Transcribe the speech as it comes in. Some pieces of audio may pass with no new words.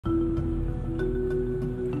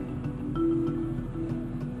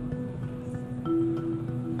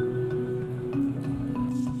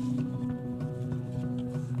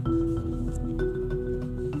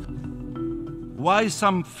Why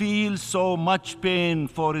some feel so much pain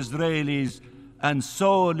for Israelis and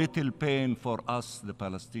so little pain for us, the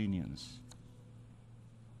Palestinians?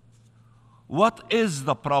 What is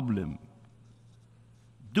the problem?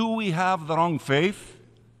 Do we have the wrong faith?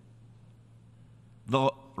 The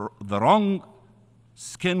wrong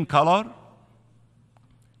skin color?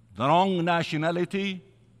 The wrong nationality?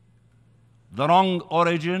 The wrong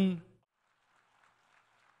origin?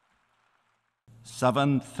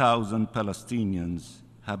 7,000 Palestinians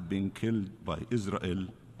have been killed by Israel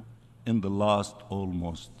in the last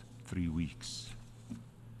almost 3 weeks.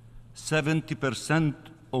 70%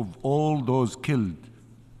 of all those killed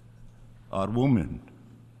are women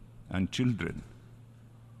and children.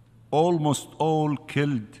 Almost all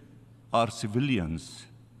killed are civilians.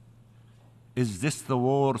 Is this the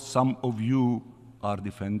war some of you are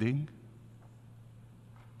defending?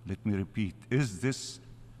 Let me repeat, is this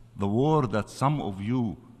the war that some of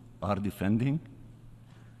you are defending?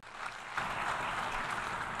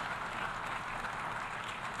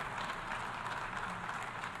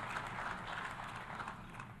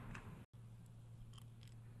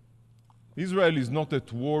 Israel is not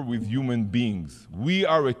at war with human beings. We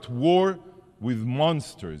are at war with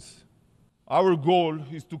monsters. Our goal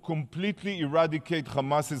is to completely eradicate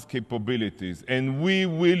Hamas's capabilities, and we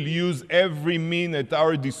will use every means at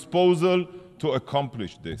our disposal to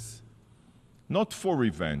accomplish this. Not for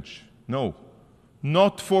revenge, no.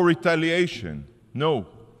 Not for retaliation, no.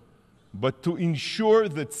 But to ensure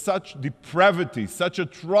that such depravity, such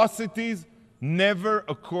atrocities never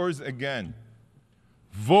occurs again.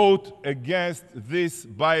 Vote against this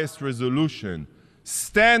biased resolution.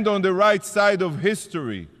 Stand on the right side of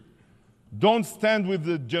history. Don't stand with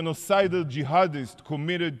the genocidal jihadists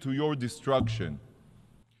committed to your destruction.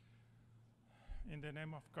 In the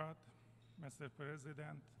name of God, Mr.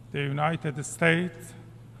 President, the United States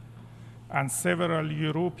and several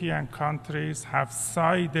European countries have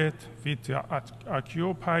sided with the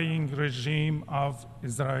occupying regime of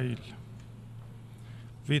Israel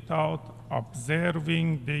without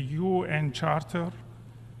observing the UN Charter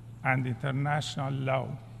and international law.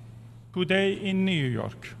 Today in New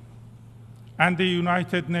York and the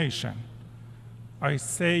United Nations, I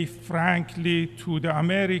say frankly to the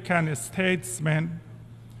American statesmen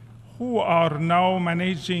who are now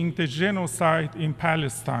managing the genocide in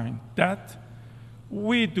Palestine that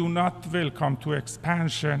we do not welcome to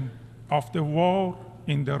expansion of the war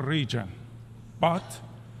in the region. But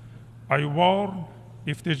I warn,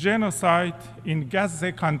 if the genocide in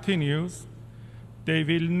Gaza continues, they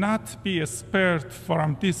will not be spared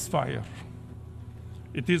from this fire.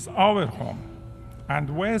 It is our home, and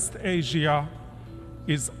West Asia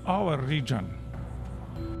is our region.